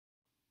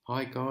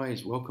Hi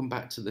guys, welcome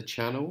back to the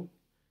channel.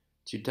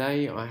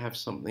 Today I have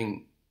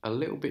something a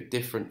little bit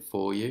different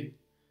for you,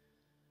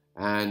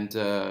 and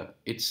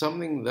it's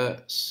something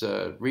that's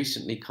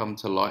recently come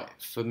to light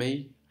for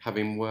me,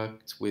 having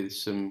worked with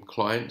some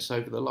clients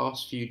over the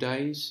last few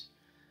days.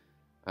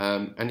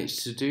 And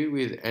it's to do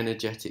with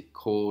energetic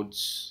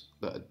cords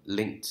that are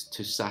linked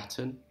to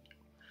Saturn.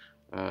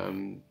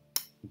 Um,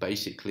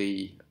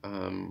 basically,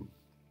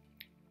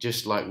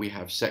 just like we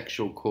have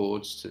sexual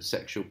cords to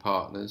sexual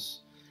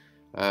partners,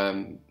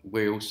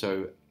 we're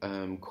also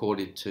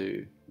corded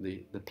to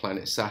the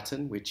planet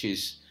Saturn, which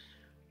is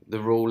the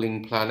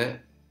ruling planet,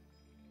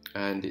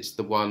 and it's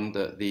the one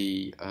that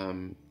the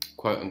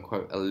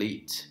quote-unquote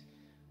elite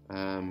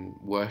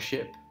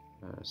worship.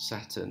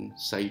 Saturn,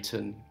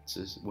 Satan,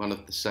 it's one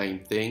of the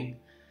same thing.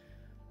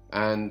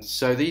 And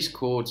so these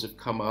cords have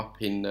come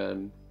up in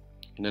a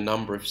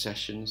number of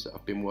sessions that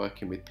I've been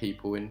working with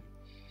people in,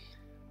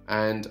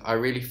 and I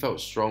really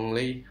felt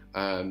strongly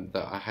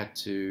that I had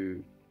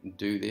to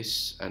do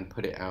this and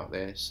put it out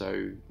there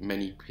so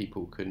many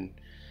people can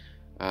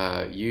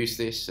use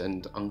this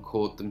and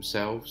uncord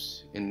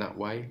themselves in that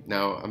way.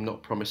 Now, I'm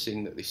not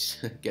promising that this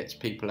gets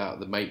people out of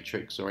the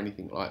matrix or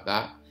anything like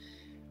that.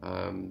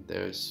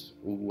 There's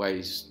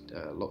always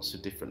lots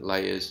of different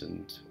layers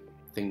and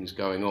things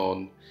going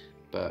on,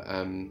 but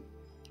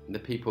the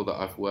people that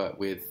I've worked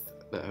with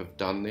that have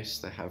done this,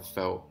 they have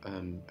felt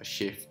a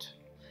shift,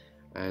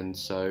 and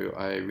so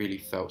I really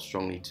felt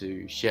strongly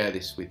to share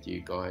this with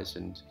you guys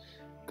and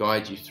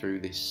guide you through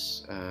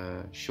this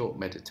short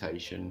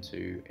meditation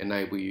to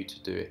enable you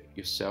to do it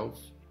yourself.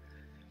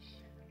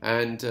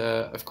 And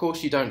of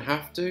course you don't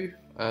have to.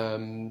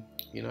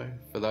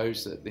 For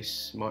those that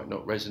this might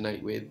not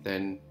resonate with,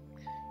 then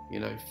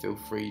feel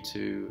free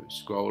to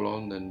scroll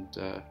on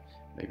and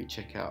maybe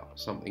check out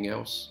something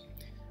else.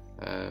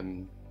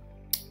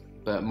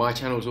 But my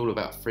channel is all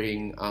about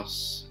freeing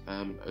us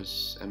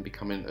and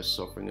becoming as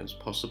sovereign as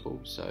possible.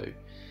 So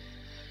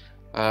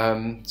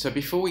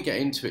before we get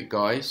into it,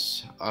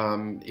 guys,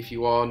 if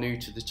you are new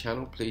to the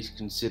channel, please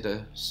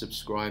consider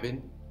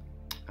subscribing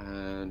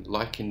and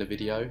liking the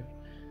video.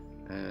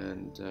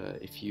 And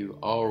if you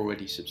are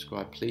already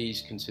subscribed,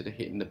 please consider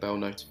hitting the bell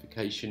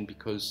notification,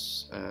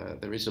 because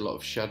there is a lot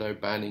of shadow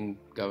banning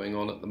going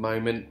on at the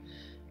moment,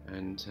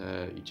 and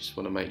you just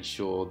want to make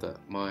sure that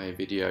my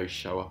videos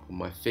show up on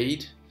my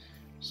feed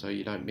so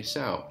you don't miss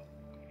out.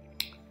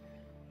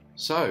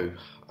 So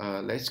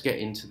let's get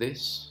into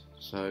this.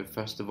 So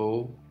first of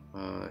all,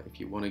 if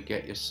you want to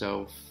get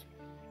yourself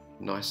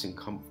nice and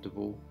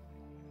comfortable,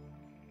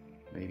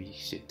 maybe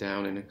sit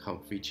down in a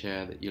comfy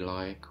chair that you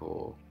like,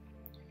 or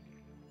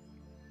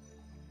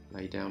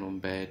lay down on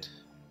bed,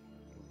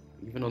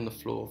 even on the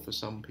floor. For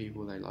some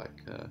people, they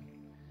like a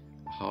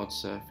hard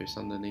surface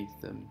underneath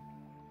them.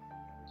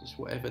 Just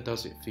whatever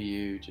does it for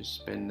you. Just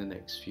spend the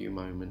next few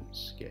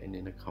moments getting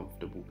in a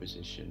comfortable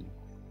position,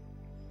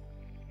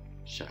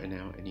 shutting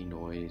out any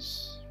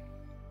noise.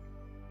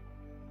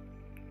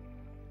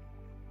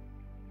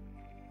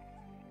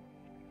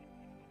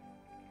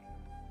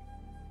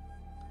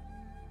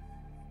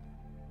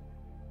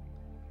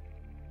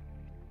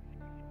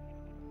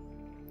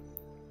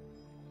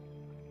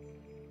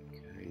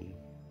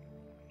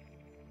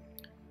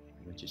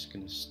 We're just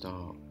going to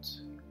start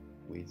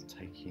with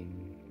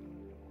taking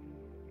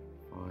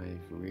 5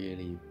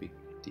 really big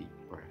deep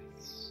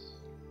breaths.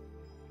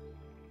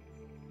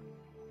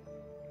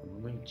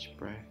 And on each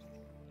breath,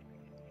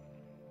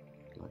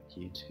 I'd like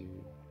you to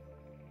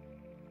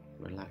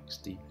relax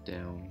deep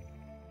down,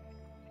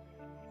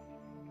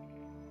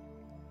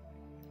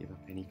 give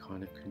up any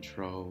kind of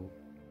control,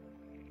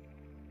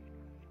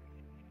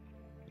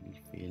 any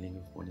feeling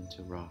of wanting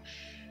to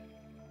rush.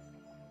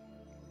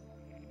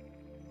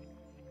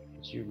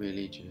 As you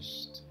really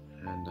just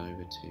hand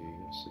over to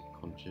your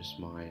subconscious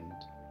mind.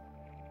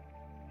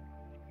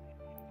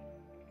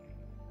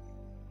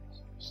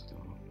 So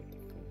start with the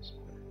first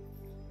breath.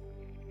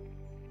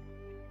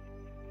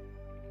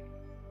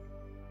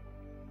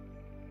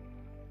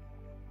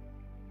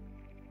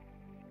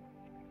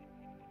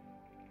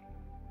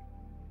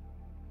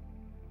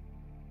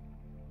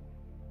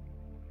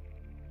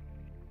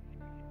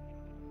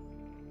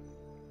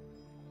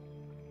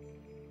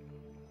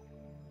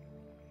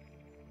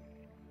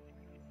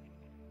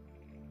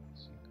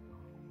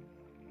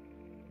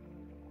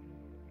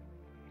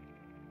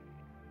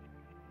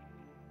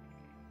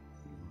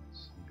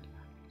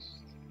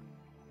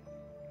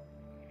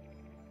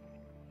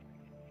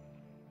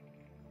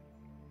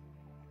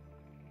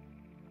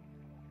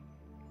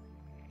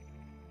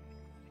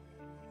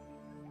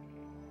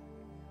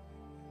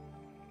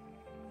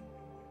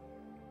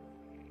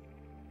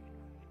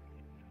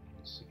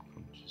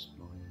 Subconscious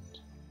mind,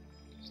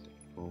 step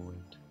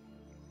forward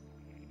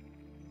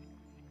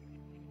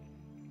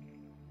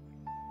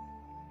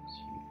as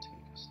you take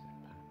a step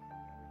back.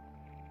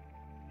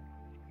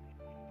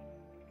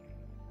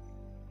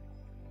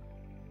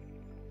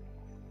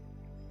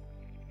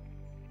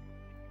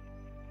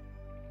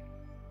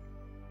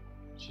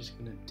 Just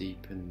going to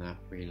deepen that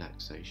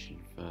relaxation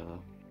further.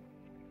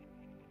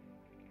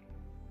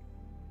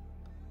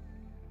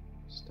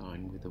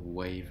 starting with a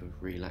wave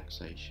of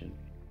relaxation,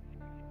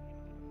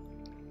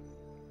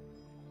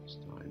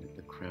 starting at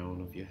the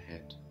crown of your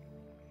head,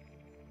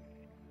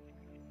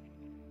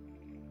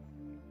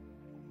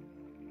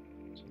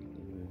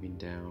 gently moving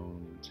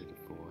down into the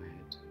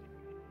forehead,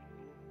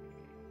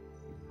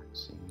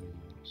 relaxing your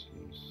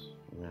muscles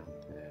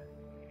around there.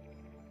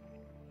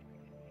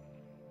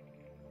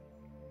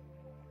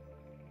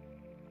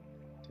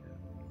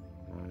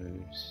 Down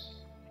nose,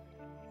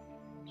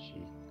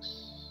 cheeks,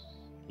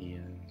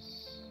 ears,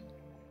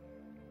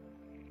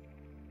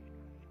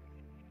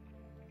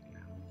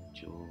 allowing the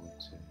jaw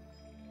to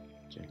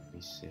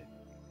gently sit.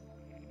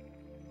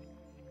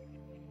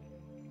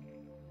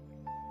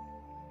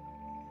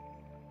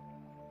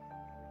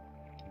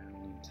 Down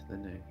into the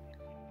neck,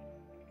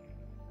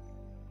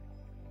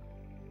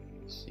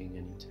 releasing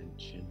any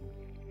tension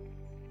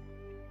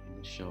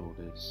in the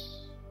shoulders,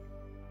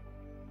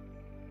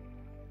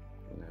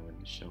 allowing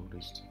the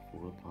shoulders to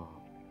fall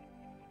apart.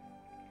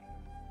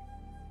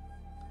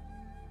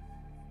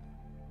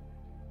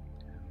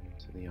 Down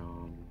into the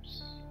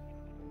arms,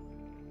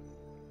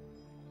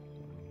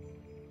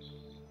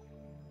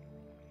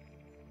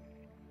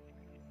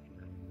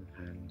 allowing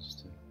the hands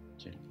to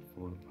gently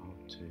fall apart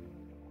too.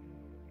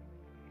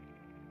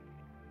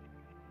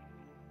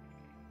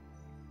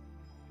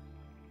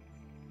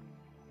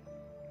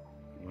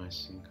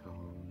 Nice and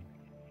calm,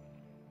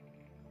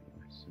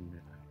 nice and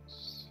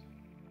relaxed.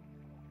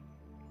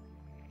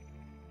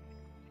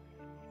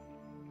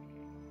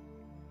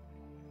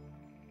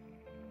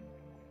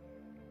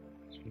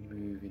 As we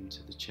move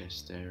into the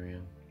chest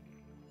area,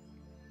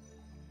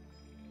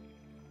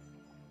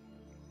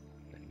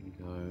 letting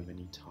go of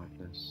any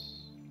tightness.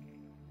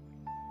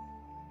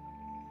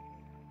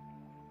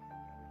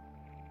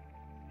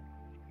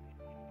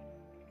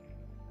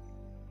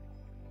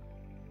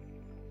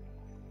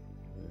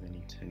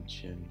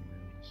 Tension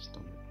around the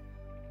stomach.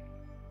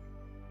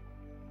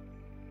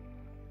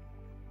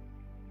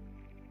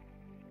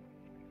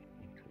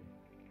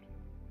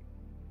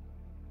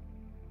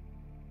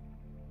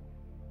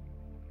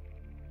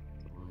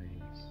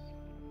 Thighs,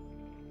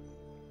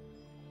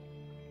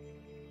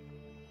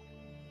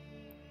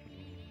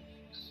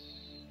 legs,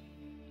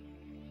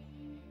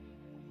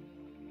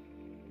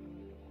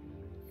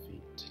 and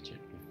feet to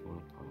gently fall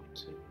apart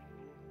too.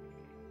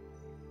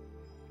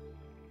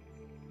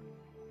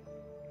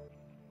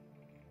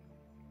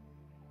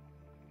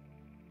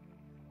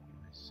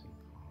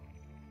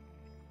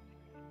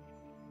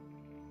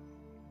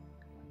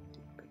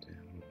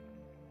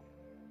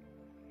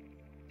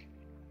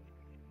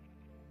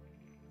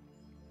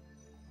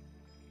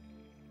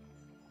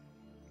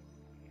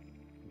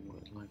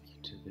 I'd like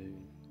you to do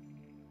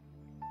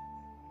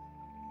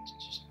is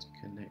just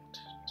connect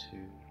to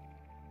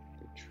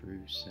the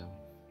true self,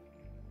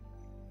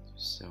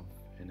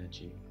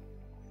 self-energy,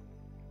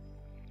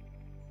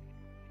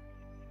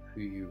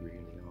 who you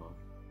really are,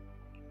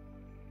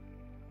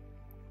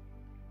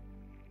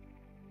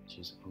 which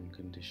is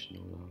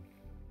unconditional love,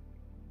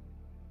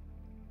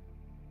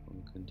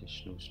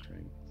 unconditional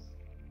strength,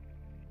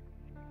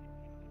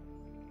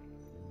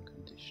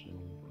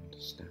 unconditional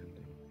understanding.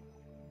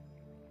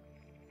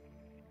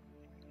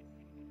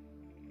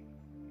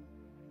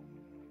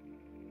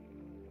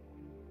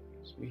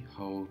 We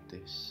hold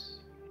this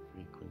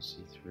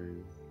frequency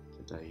through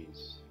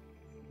today's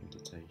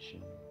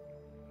meditation.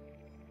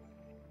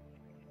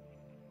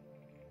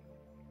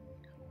 We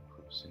come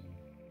across any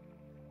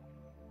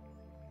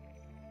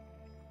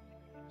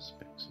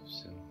aspects of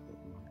self that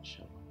might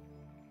show up.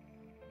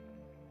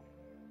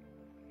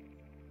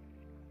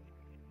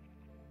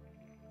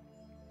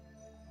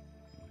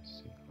 Nice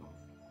and calm.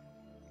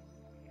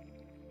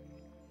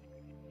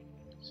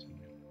 Nice and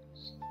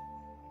relaxed.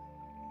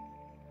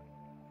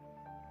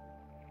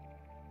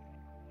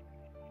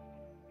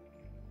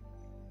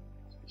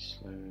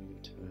 Slowly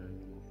turn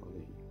your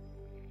body,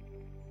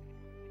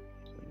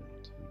 turn your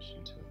attention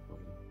to your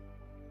body,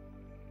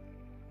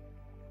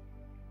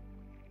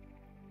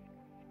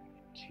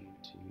 cue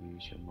to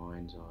use your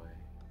mind's eye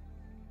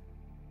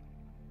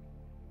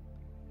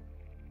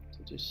to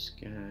just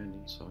scan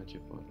inside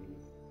your body,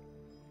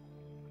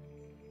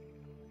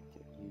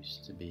 get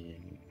used to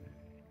being there.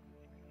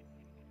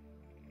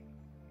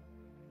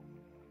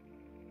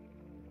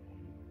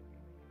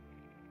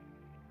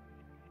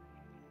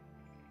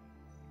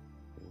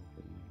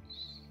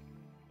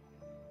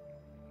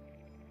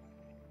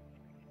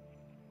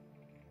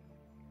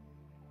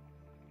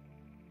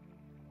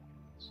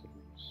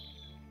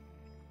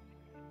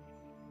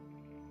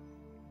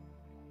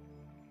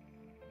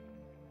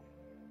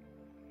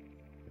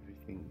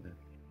 Everything that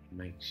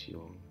makes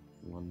your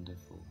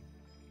wonderful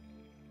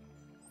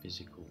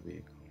physical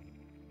vehicle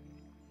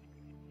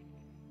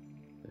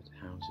that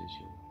houses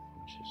your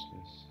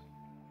consciousness.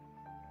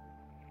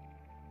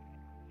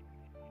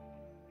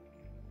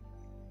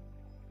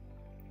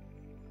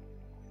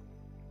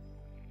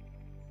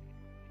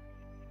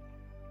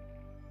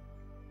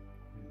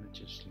 And I'd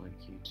just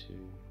like you to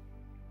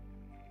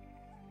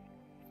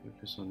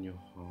focus on your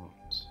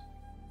heart.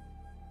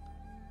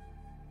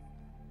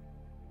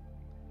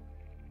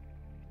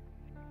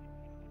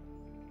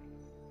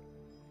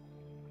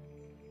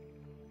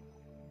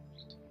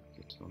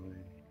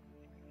 time,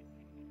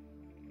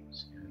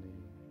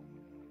 scanning.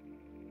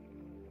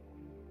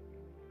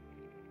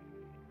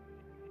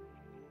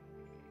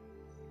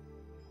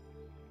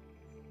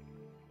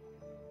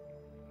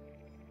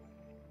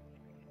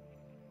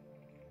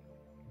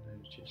 And I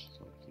would just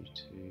like you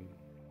to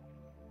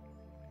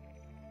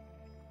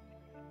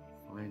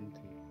find the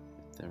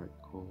etheric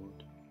cord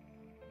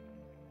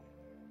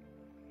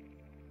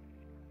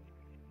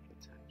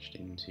attached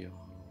into your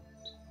heart.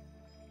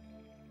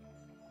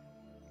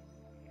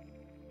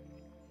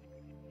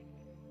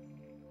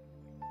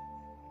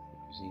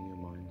 Using your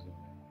mind's eye,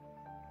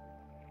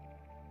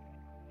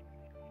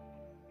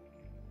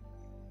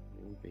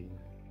 it will be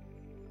there.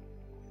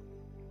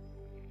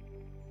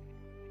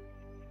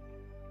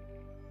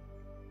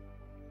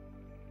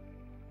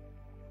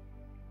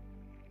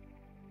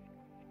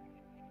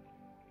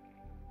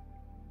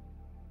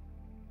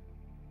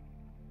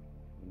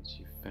 Once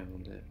you've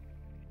found it,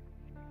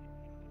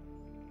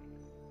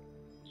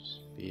 just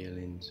feel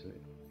into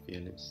it,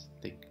 feel its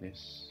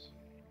thickness.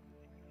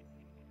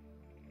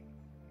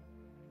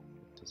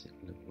 What does it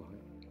look like?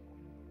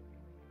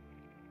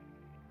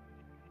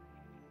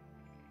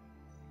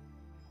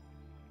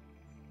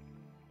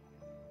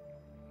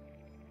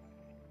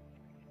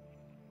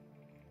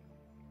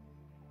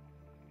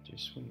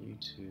 Just want you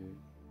to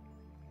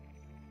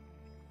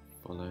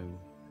follow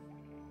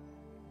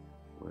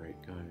where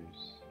it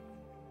goes.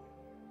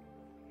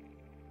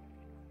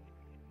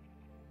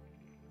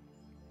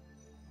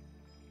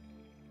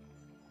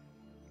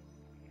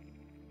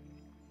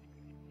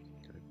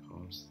 Go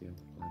past the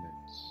other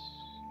planets.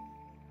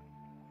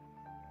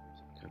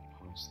 Go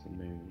past the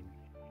moon,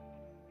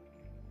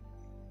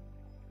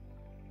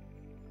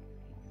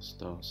 the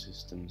star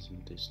systems in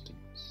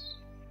distance.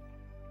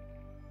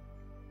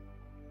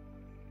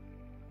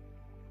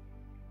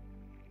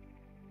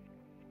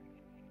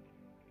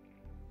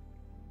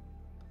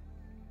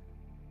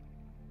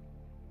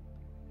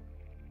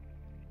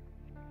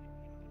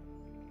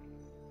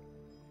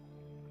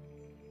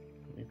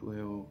 It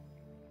will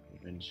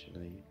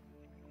eventually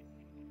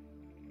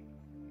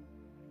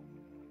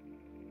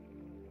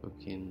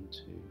hook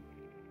into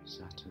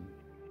Saturn.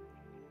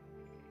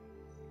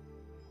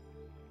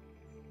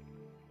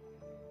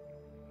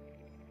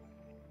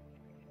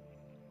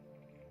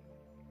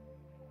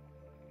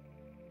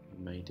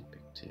 You may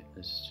depict it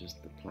as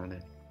just the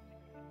planet.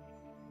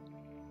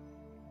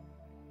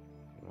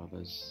 For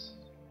others,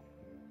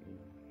 you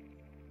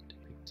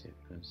depict it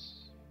as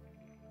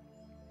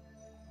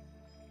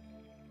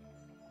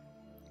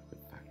a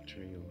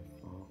factory or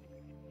a farm,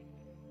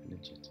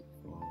 energetic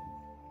farm.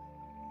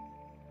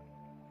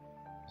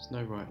 There's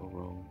no right or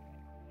wrong.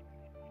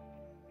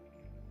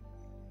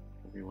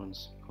 Everyone's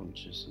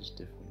subconscious is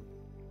different.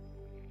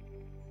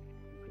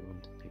 Everyone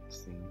depicts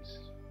things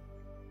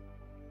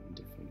in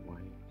different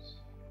ways.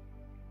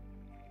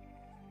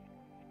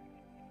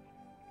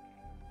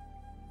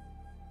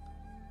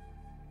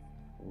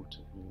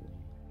 Ultimately,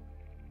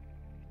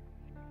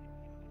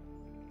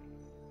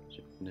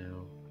 job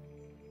now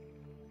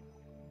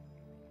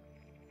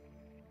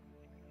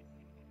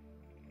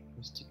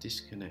is to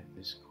disconnect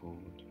this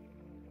cord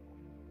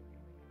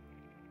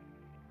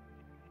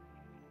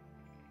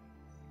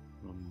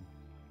from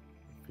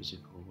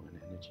physical and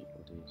energy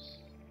bodies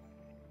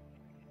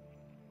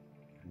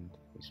and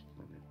this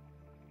planet.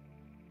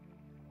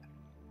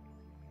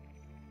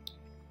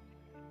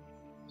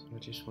 So I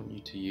just want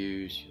you to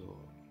use your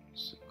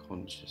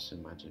subconscious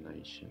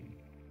imagination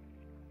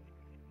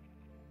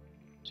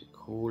to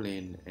call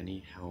in any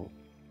help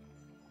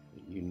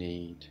that you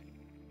need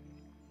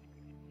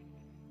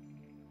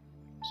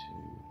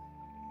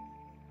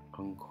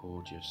to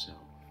uncord yourself.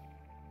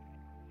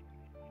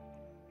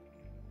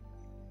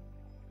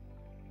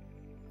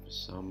 For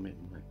some it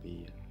might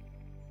be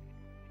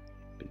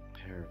a big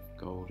pair of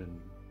golden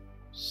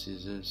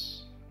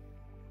scissors.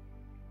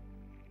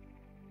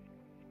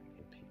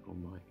 Other people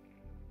might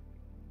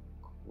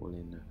call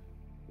in a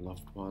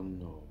loved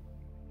one or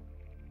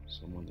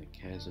someone that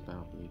cares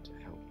about you to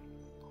help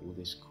pull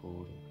this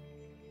cord,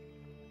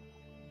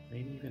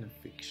 maybe even a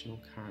fictional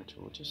character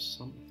or just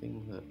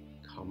something that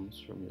comes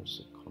from your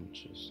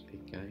subconscious.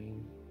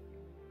 Again,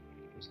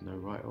 there's no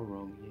right or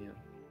wrong here.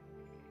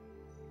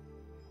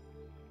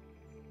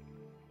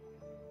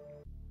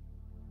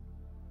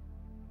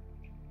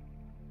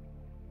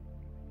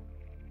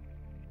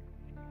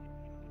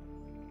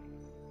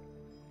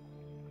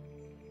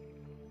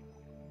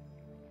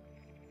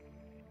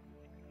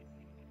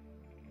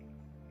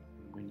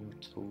 When your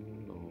tool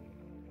or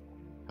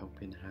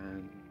helping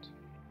hand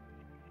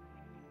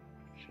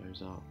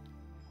shows up,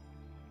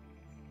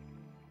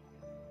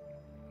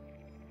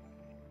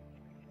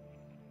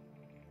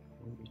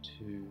 I want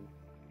you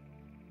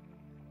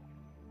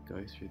to go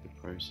through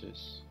the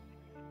process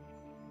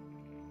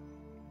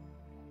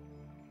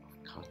of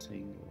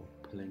cutting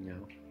or pulling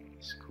out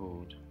this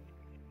cord.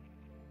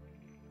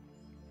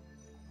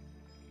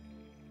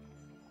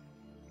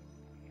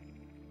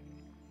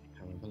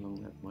 However long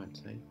that might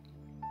take.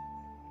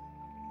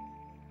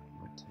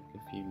 It might take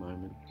a few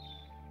moments,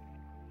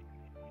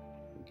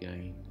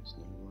 Again, there's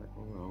no right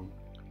or wrong.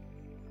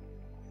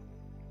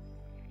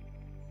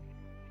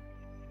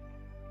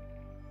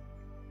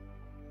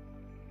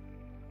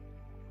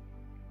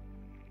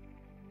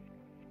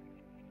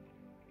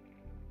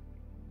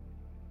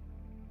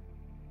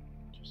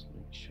 Just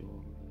make sure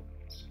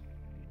that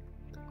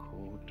the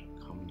cord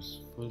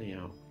comes fully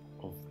out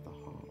of the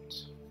heart,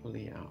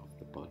 fully out of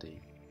the body.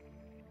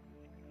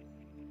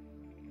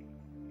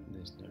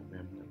 There's no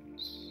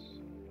remnants.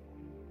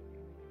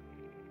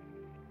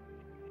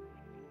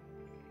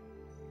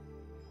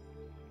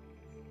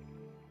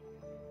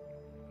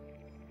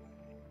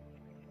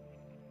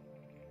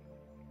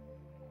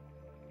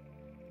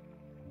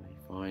 You may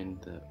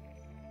find that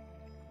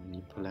when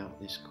you pull out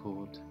this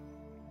cord,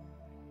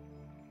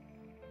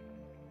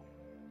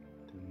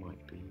 there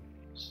might be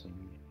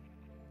some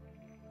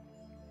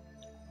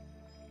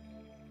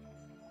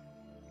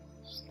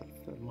stuff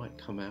that might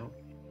come out,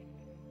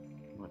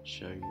 might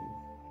show you.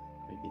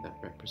 Maybe that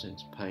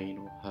represents pain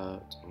or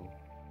hurt, or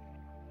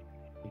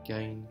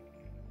again,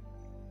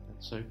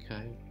 that's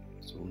okay,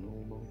 it's all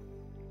normal.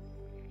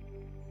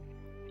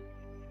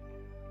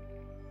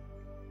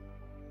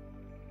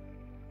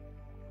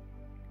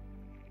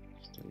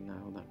 Just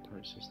allow that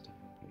process to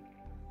happen.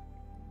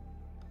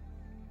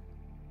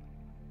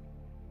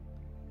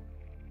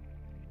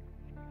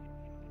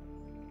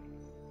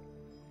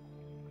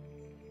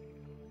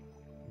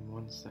 And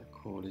once that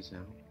cord is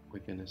out, we're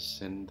going to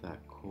send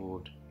that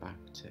cord back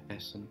to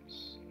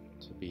essence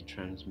to be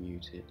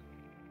transmuted.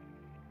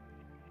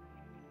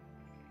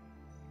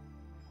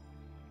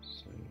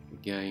 So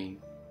again,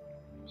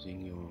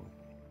 using your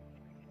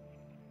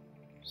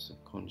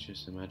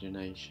subconscious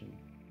imagination,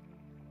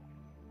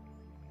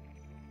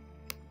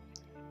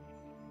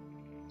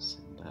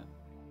 send that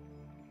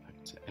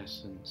back to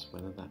essence,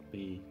 whether that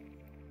be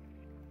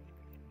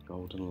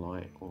golden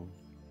light or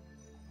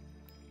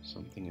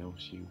something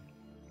else you'd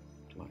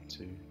like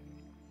to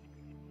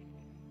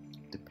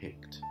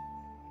depict.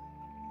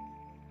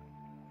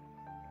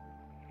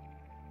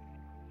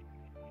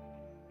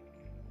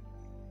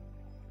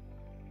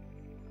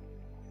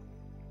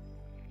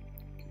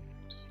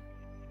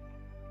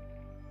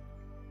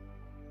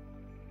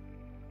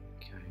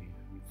 Okay,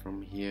 and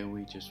from here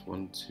we just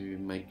want to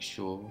make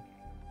sure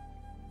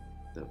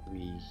that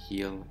we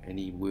heal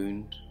any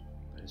wound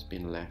that has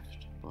been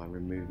left by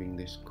removing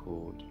this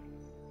cord.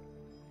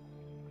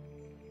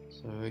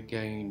 So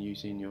again,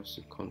 using your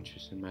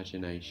subconscious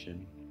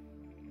imagination,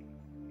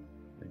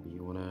 maybe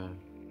you want to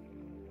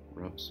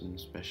rub some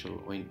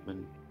special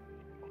ointment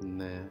on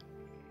there,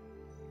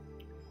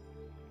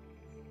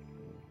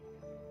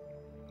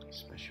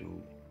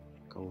 special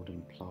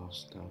golden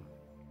plaster,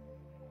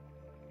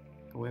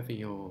 however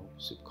your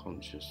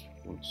subconscious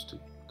wants to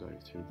go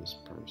through this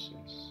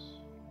process.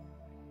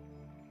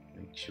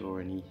 Make sure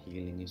any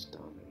healing is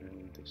done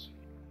around this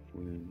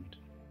wound.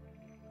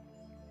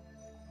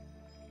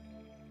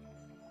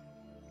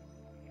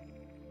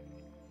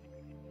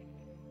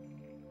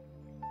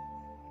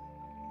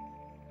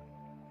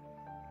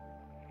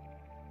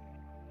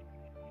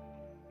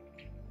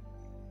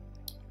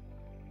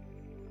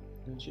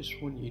 I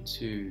just want you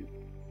to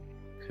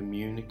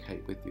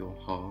communicate with your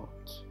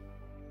heart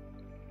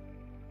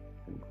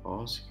and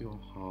ask your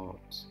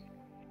heart,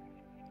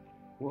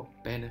 what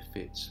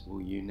benefits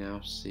will you now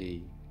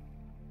see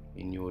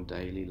in your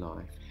daily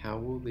life? How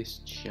will this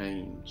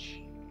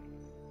change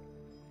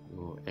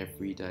your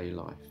everyday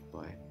life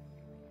by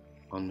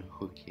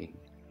unhooking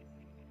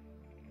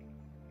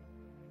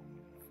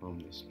from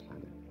this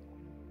planet?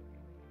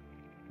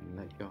 And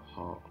let your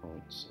heart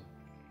answer.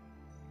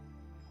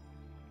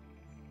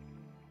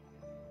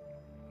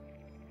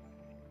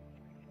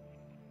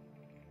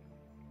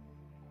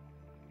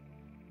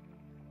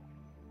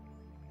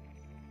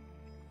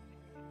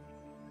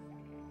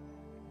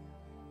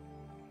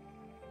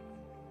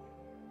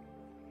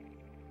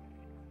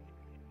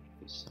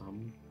 For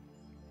some,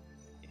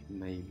 it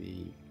may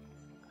be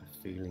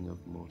a feeling of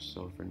more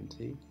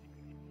sovereignty,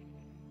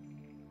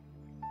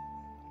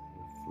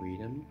 or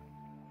freedom.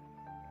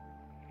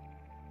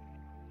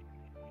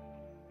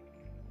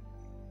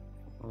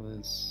 For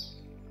others,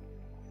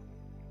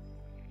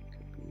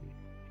 it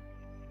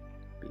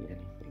could be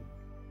anything.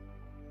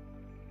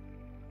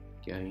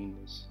 Again,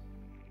 there's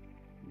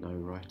no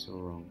right or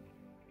wrong.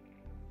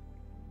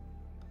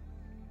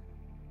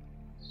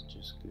 It's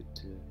just good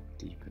to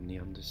deepen the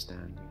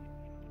understanding.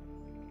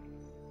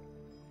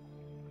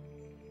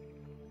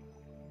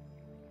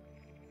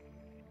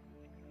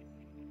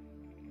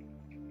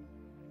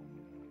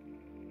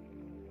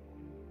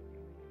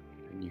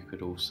 And you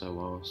could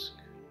also ask,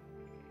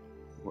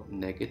 what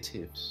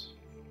negatives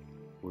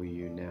will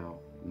you now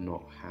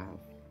not have,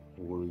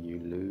 or will you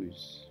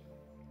lose,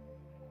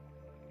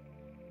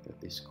 that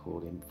this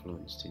cord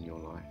influenced in your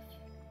life?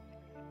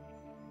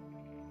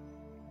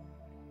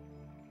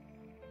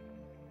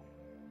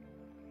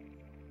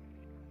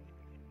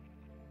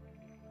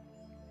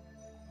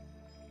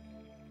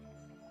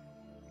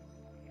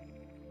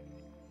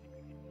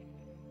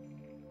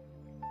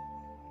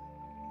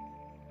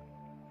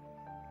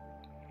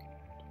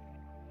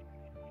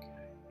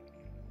 Okay.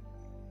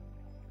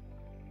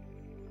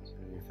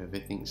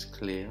 everything's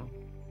clear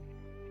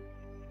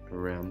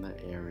around that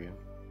area,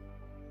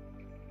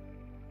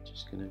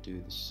 just going to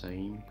do the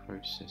same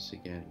process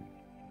again.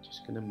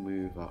 Just going to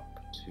move up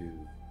to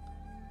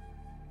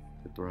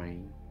the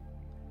brain.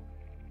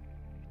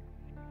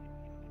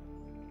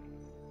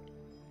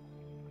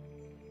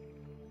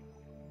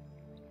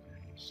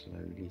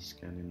 Slowly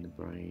scanning the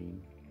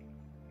brain.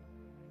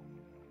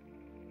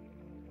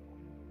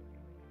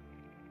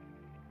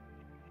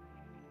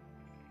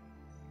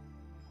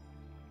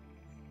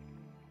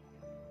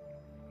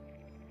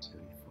 To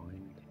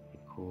find the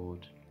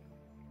cord.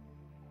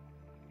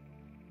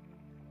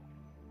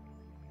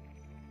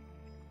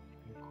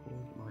 The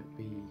cord might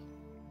be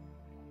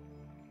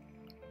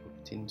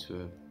hooked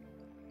into a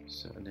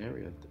certain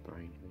area of the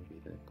brain,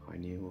 maybe the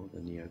pineal or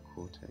the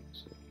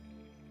neocortex.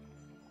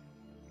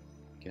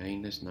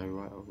 Again, there's no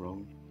right or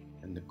wrong,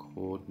 and the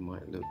cord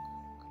might look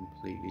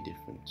completely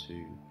different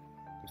to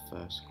the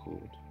first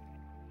cord.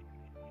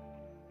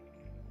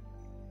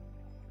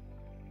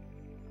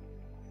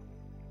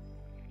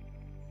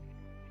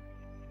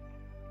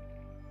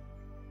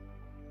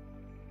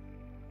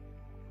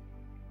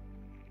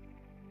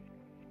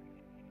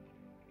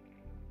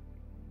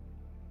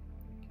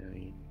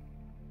 Again,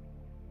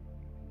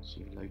 once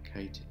you've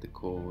located the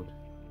cord,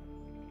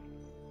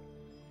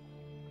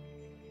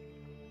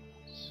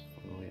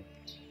 follow it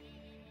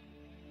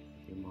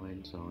with your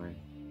mind's eye.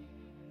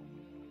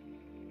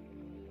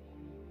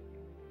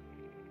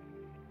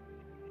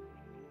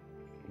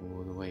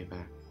 All the way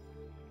back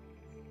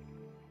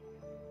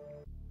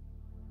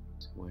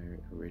to where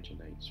it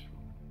originates from.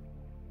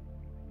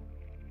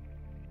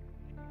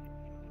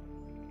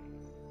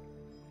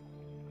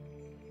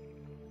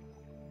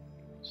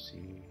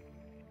 See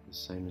the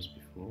same as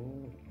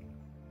before.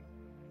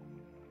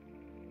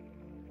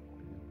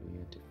 There'll be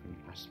a different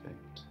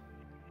aspect.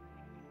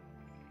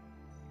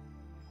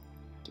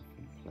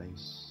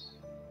 Place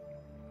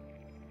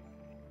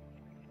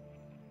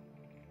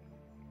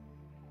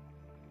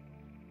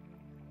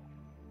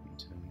in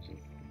terms of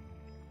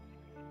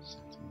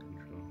Saturn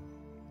control.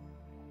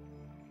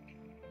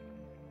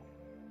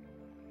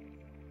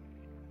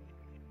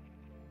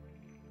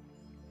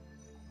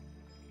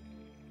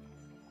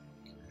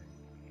 Okay.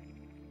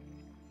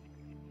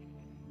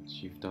 Once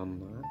you've done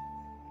that,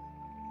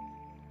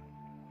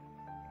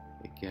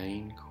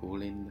 again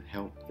call in the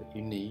help that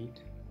you need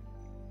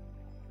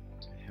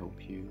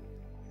help you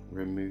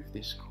remove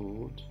this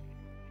cord,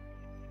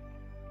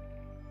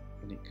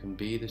 and it can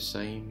be the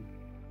same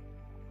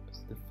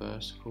as the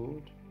first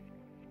cord,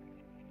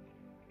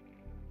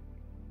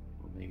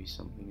 or maybe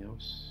something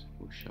else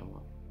will show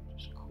up.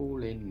 Just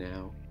call in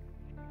now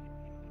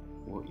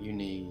what you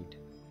need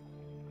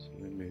to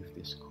remove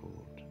this cord.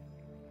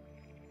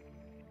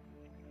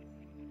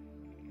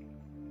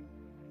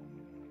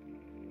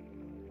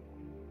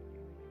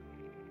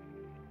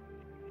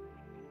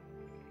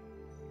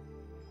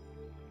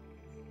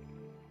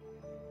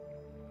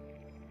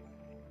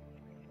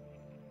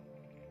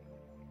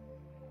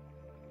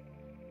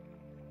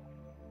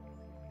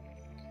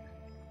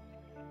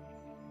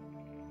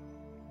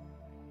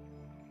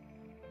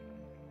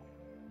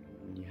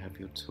 You have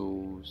your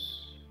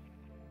tools,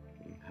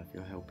 you have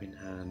your helping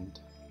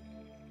hand.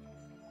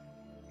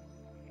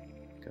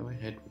 Go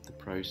ahead with the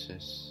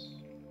process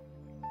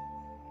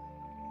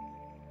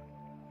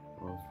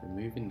of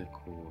removing the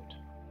cord.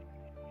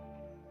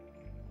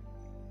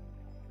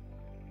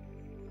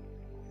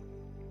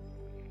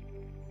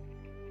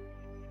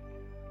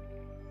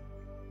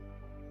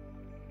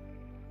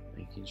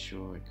 Making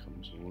sure it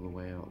comes all the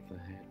way out of the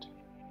head.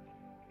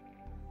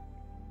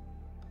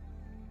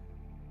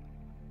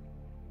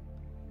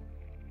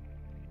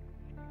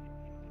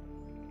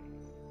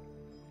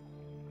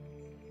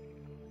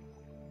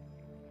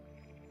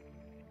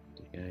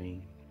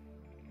 Again,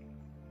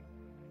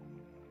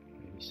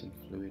 maybe some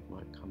fluid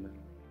might come out,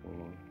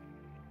 or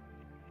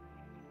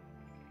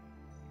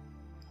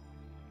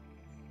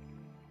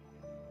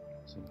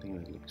something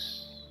that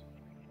looks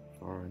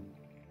foreign.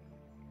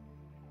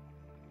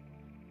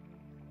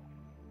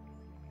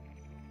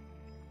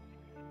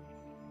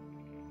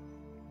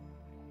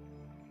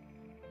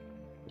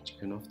 Which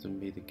can often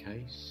be the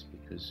case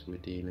because we're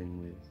dealing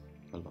with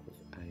a lot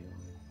of AI.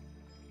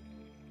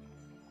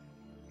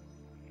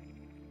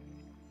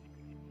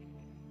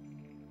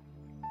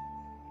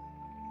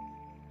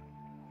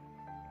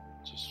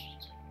 Just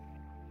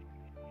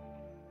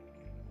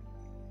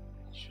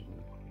sure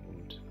the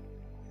cord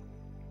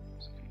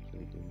is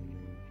completely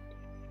removed.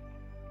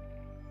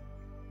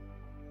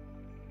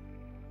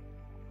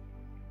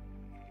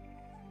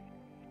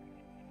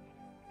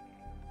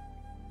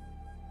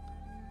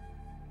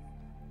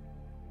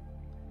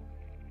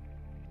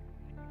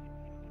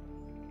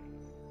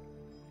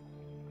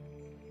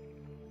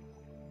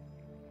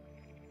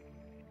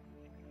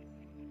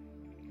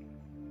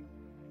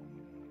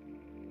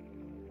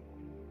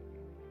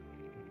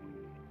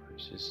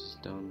 Process is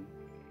done.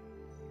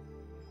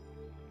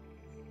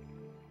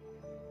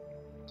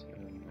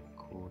 Turn that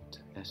cord to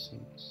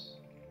essence,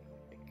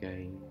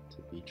 again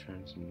to be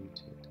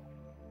transmuted.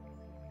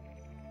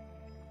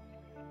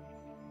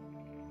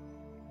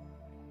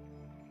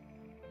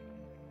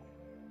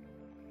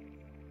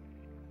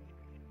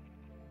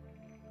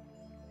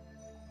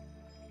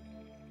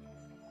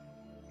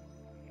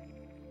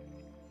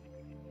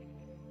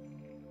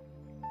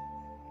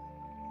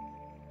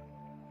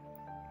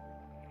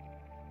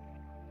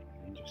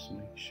 Just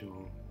make sure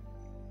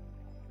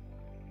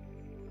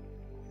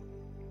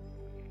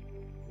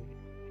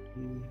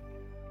you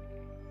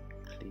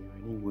clear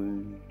any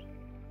wound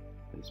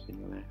that's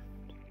been left.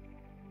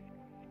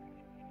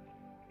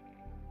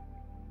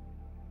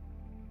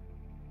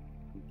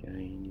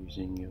 Again,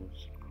 using your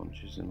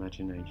subconscious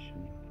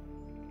imagination.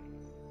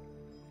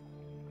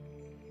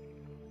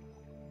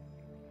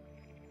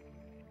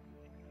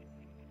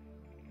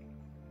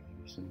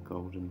 Maybe some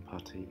golden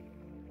putty,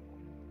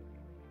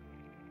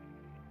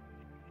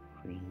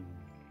 cream.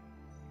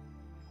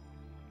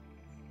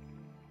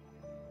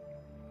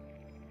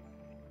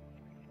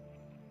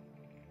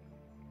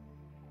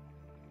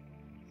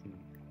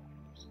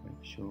 Just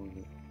make sure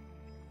that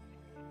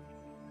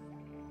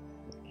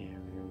the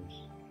area is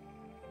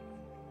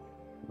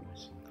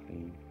nice and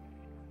clean.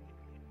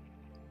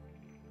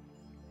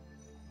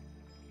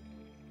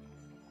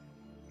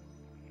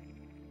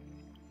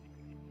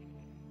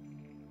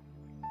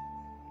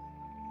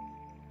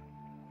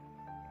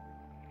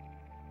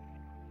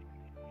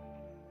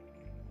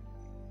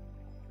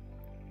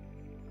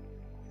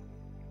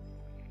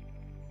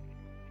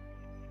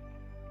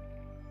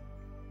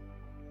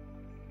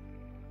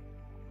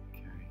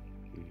 Okay,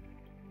 good.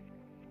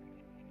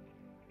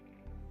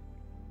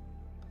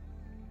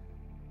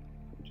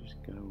 We'll just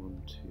go on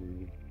to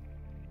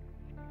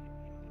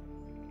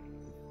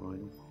the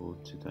final chord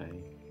today.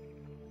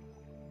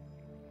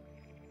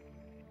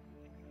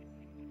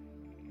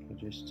 So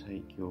just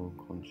take your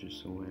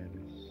conscious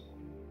awareness,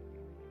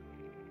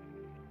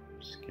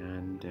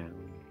 scan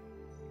down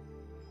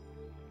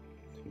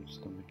to your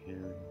stomach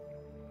area.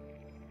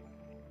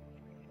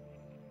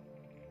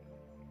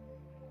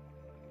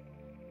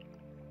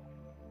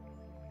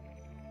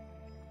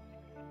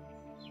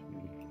 Just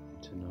really getting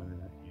to know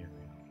that area.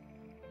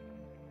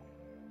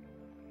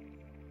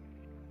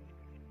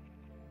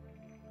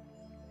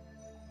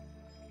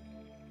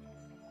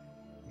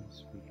 As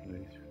we go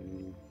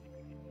through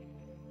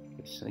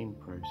the same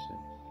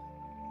process,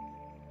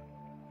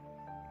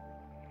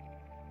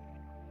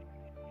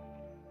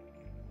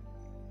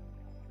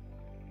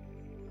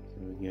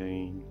 so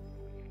again,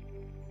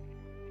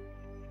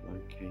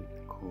 locate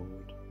the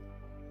cord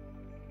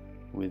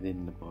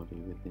within the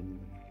body, within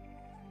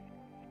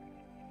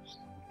the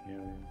stomach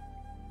area.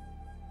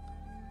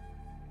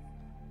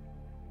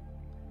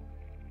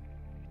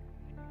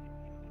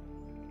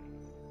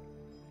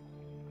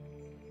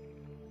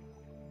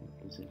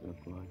 What does it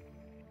look like?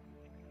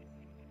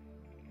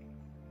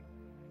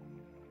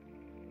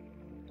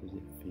 What does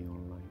it feel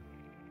like?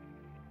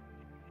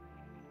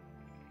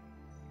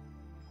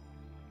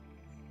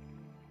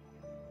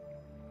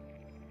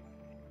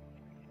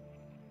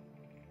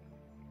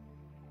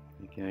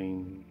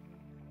 Again,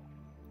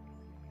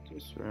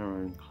 just for our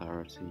own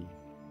clarity,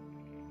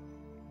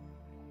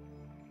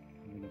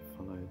 I'm going to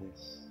follow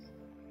this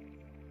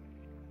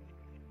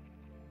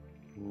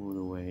all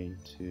the way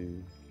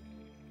to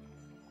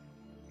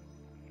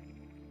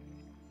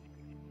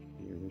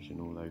the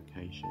original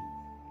location.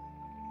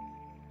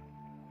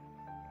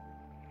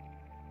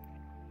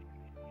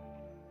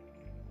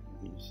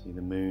 Maybe you see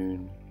the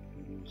moon,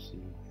 maybe you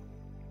see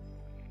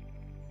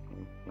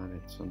other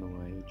planets on the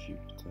way,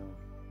 Jupiter.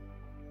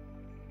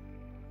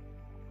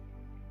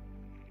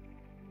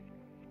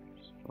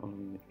 Just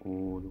following it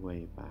all the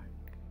way back.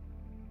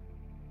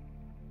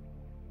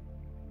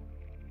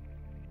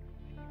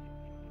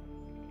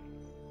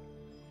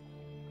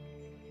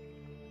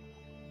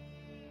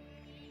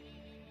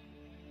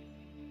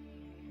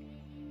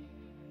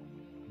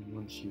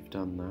 Once you've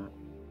done that,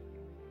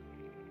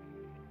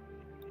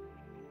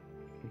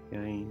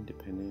 again,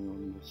 depending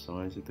on the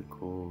size of the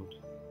cord,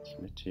 its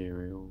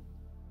material,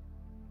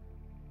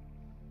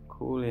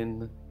 call in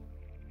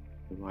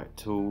the right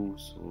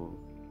tools or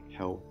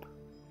help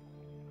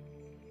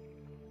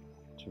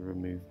to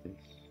remove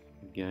this.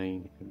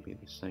 Again, it can be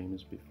the same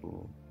as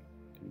before,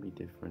 it can be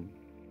different.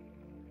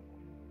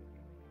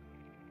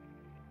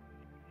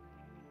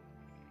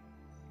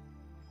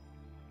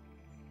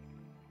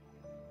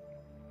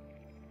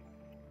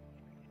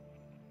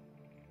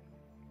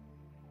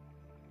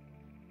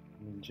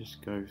 And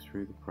just go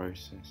through the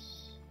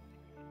process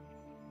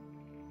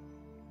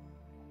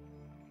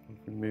of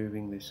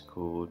removing this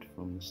cord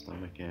from the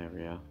stomach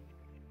area.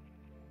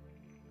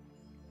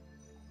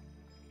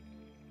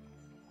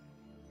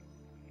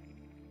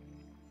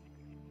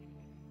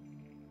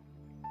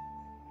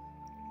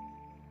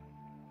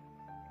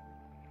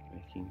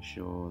 Making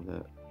sure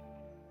that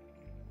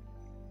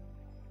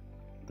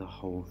the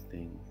whole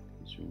thing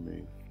is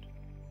removed,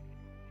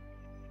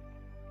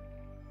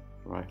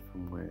 right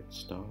from where it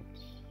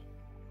starts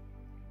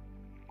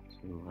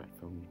to right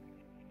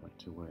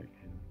to where it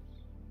ends.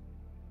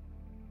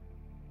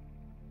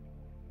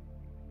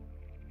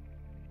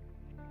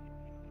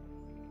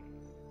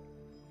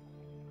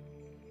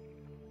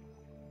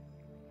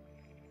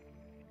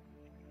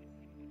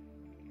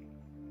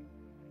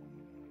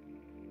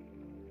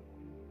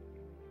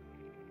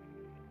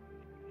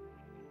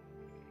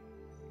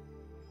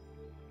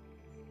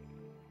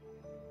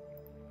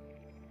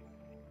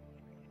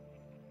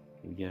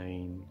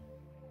 Again,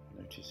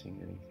 noticing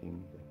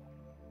anything that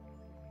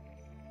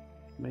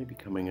may be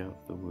coming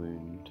out the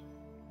wound,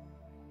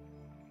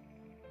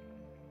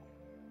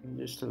 and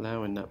just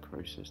allowing that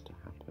process to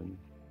happen.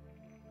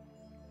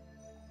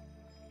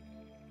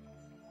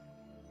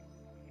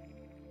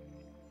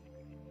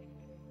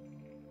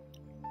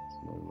 There's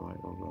no right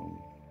or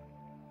wrong.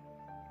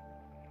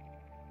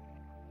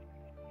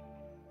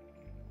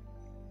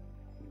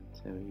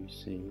 Whatever you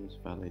see is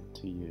valid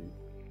to you.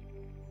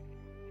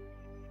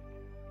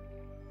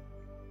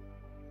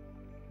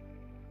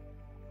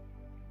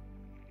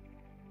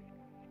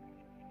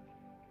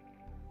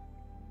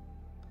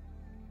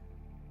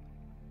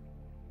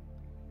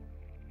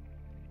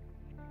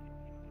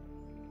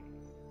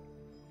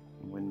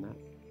 And when that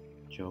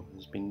job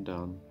has been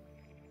done,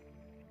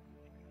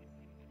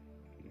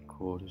 the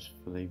cord has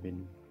fully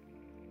been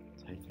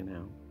taken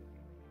out,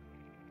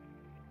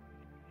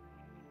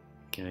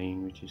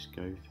 again we just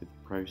go through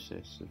the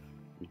process of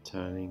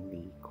returning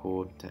the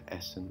cord to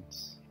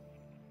essence,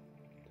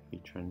 to be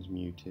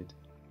transmuted.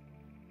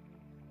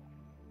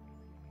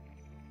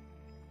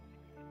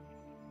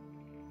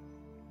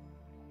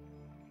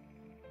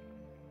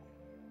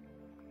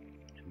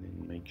 And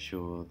then make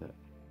sure that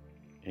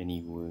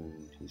any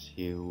wound is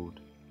healed,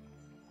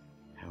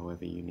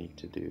 however you need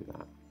to do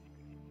that,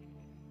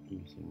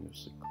 using your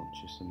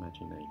subconscious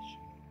imagination.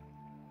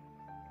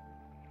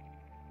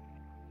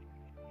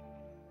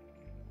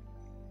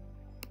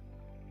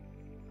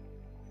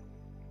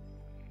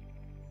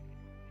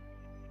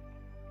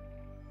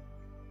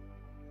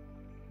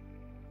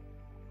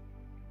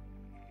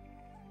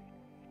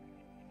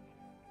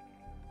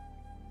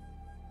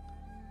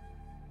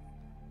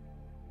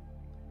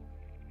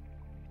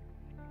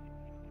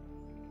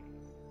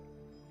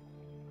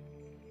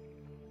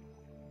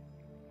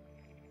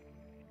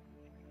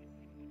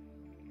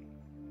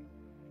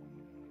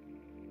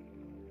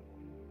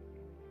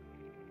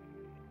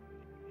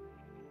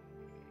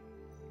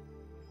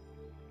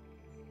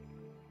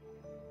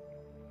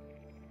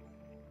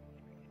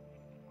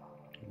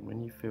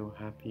 When you feel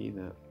happy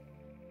that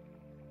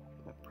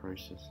that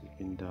process has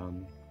been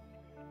done,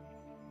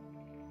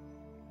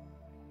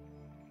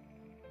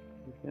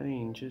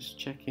 again just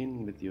check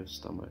in with your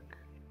stomach,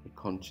 the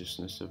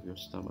consciousness of your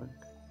stomach,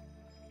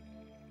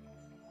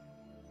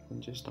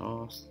 and just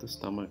ask the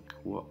stomach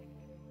what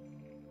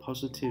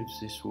positives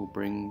this will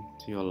bring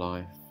to your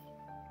life.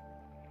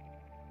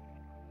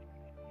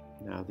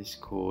 Now this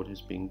cord has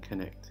been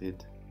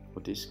connected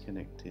or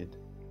disconnected.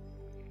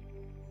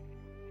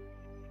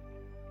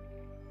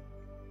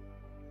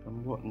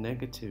 And what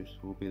negatives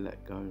will be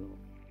let go of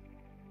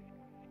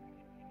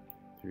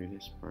through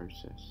this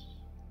process.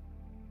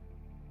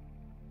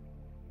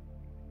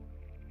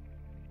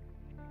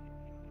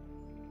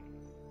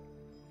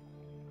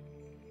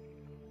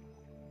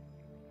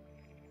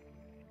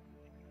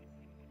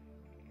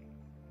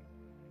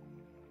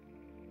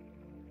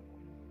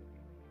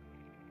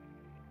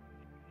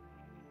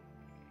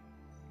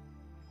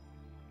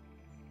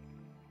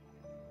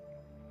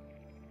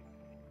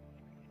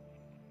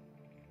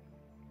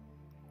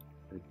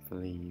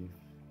 Hopefully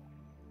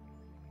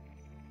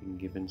you've been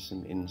given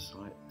some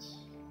insights.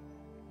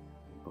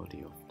 The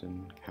body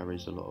often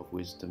carries a lot of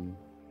wisdom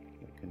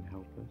that can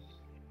help us.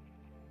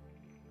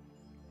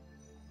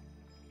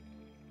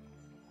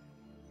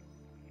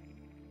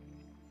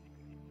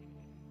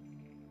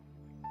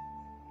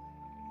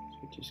 So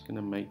we're just going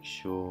to make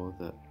sure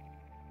that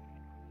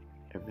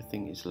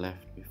everything is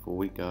left before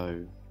we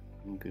go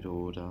in good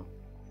order.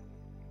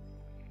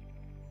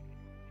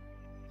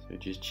 So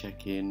just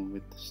check in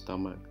with the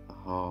stomach, the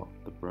heart,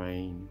 the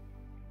brain.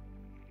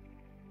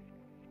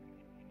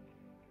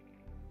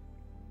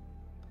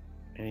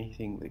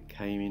 Anything that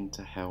came in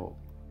to help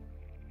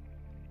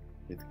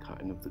with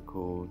cutting of the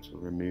cords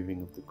or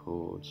removing of the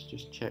cords,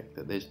 just check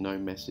that there's no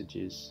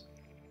messages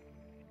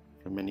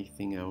from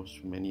anything else,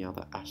 from any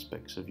other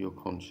aspects of your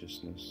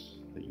consciousness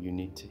that you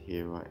need to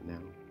hear right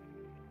now.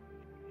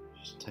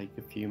 Just take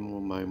a few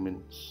more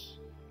moments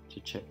to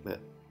check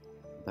that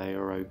they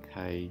are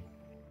okay,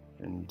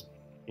 and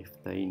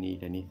if they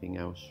need anything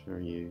else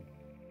from you.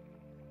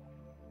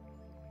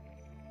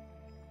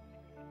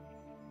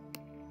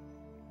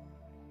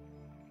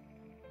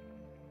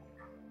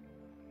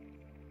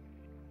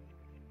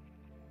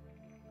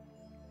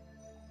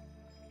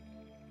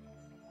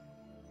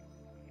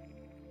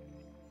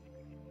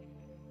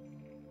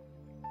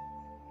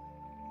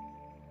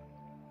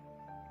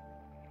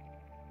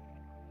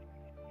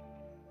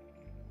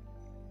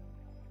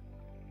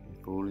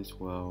 If all is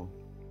well,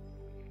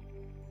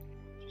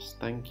 just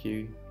thank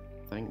you,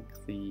 thank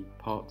the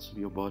parts of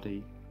your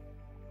body,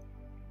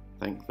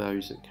 thank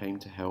those that came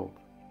to help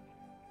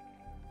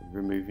with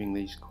removing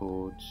these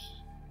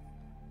cords,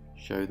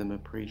 show them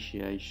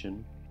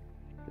appreciation,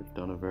 they've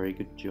done a very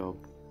good job.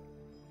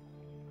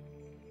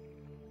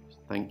 Just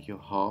thank your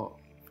heart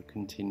for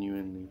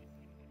continually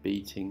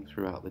beating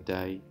throughout the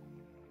day,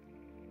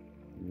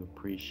 and you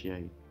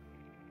appreciate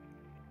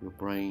your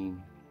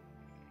brain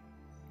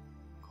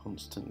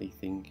constantly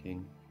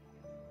thinking,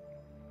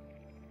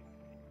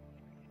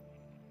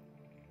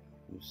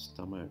 your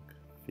stomach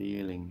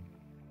feeling.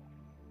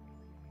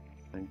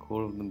 Thank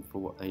all of them for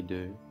what they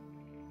do.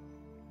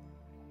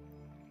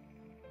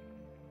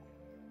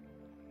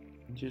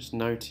 And just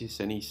notice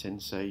any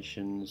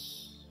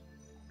sensations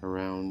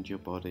around your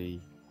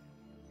body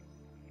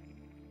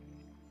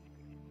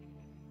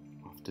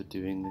after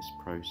doing this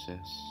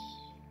process.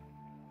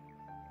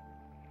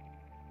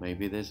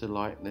 Maybe there's a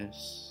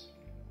lightness,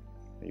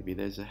 maybe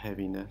there's a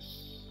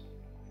heaviness.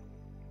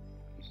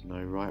 There's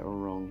no right or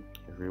wrong.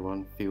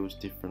 Everyone feels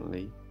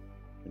differently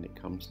when it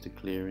comes to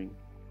clearing.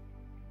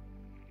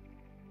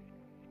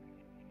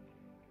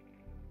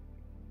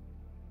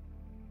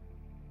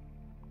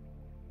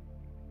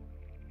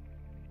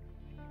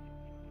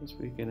 As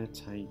we're going to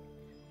take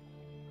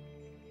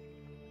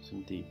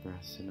some deep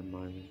breaths in a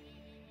moment.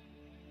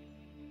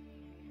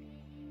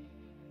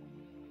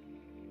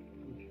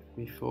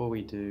 Before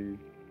we do,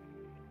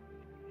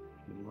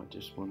 you might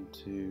just want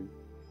to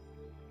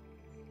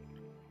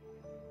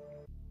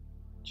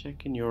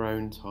check in your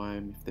own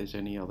time if there's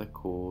any other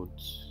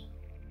chords.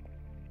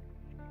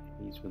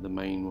 These were the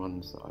main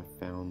ones that I've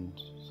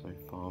found so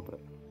far, but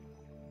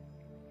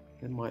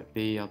there might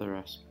be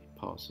other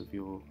parts of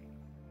your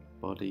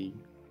body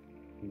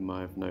you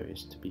might have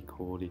noticed to be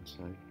chorded,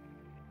 so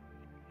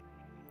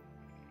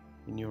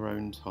in your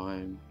own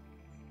time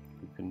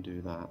you can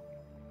do that.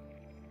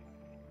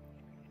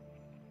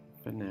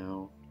 For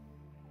now,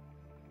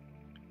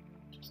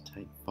 just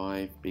take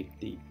 5 big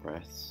deep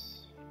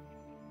breaths.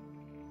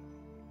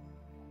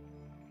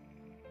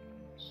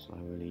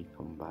 Slowly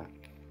come back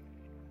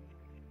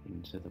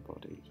into the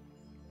body.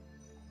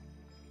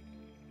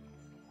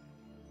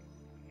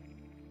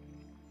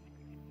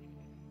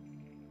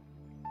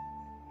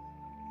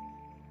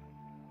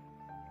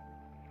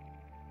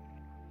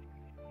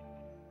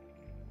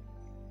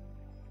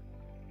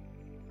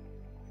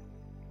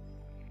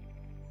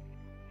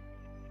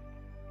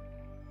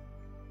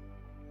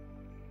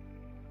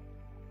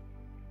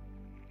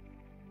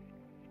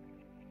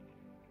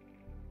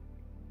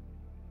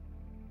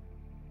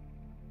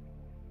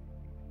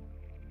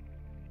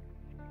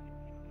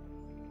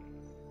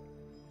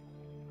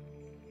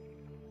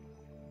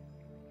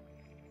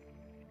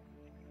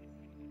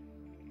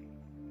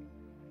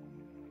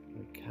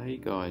 Okay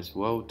guys,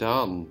 well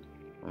done.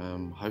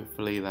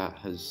 Hopefully that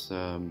has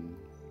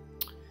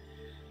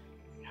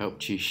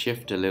helped you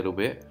shift a little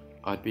bit.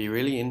 I'd be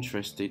really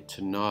interested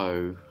to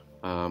know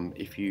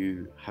if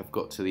you have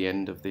got to the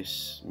end of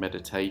this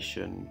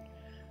meditation,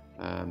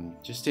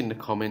 just in the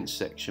comments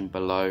section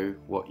below,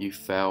 what you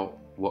felt,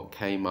 what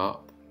came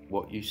up,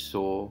 what you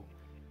saw.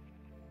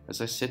 As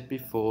I said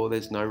before,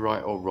 there's no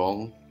right or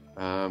wrong.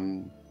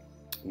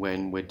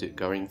 When we're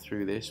going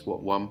through this,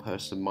 what one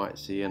person might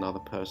see, another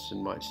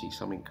person might see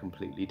something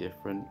completely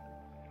different.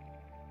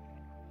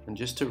 And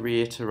just to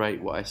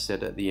reiterate what I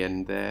said at the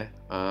end there,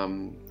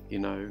 you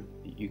know,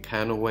 you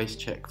can always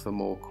check for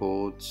more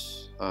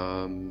chords.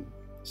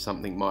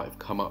 Something might have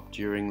come up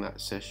during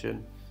that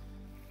session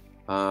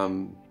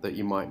that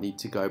you might need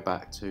to go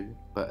back to,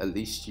 but at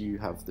least you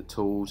have the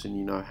tools and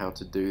you know how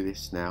to do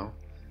this now.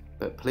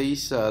 But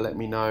please let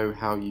me know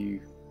how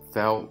you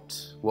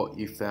felt, what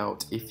you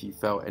felt, if you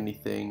felt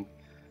anything,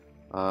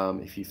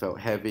 if you felt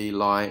heavy,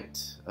 light.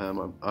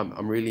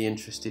 I'm really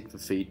interested for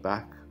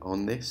feedback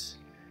on this.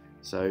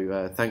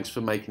 So thanks for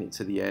making it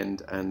to the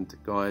end, and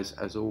guys,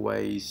 as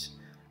always,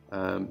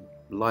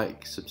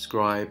 like,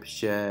 subscribe,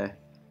 share.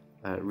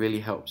 It really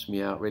helps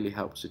me out, really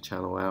helps the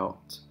channel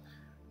out.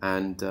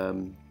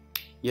 And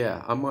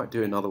yeah, I might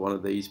do another one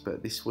of these,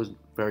 but this was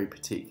very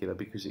particular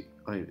because it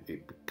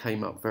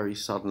came up very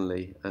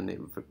suddenly and it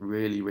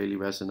really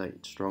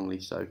resonated strongly.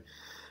 So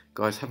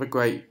guys, have a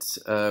great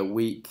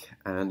week,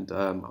 and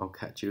I'll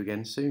catch you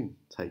again soon.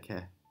 Take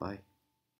care. Bye.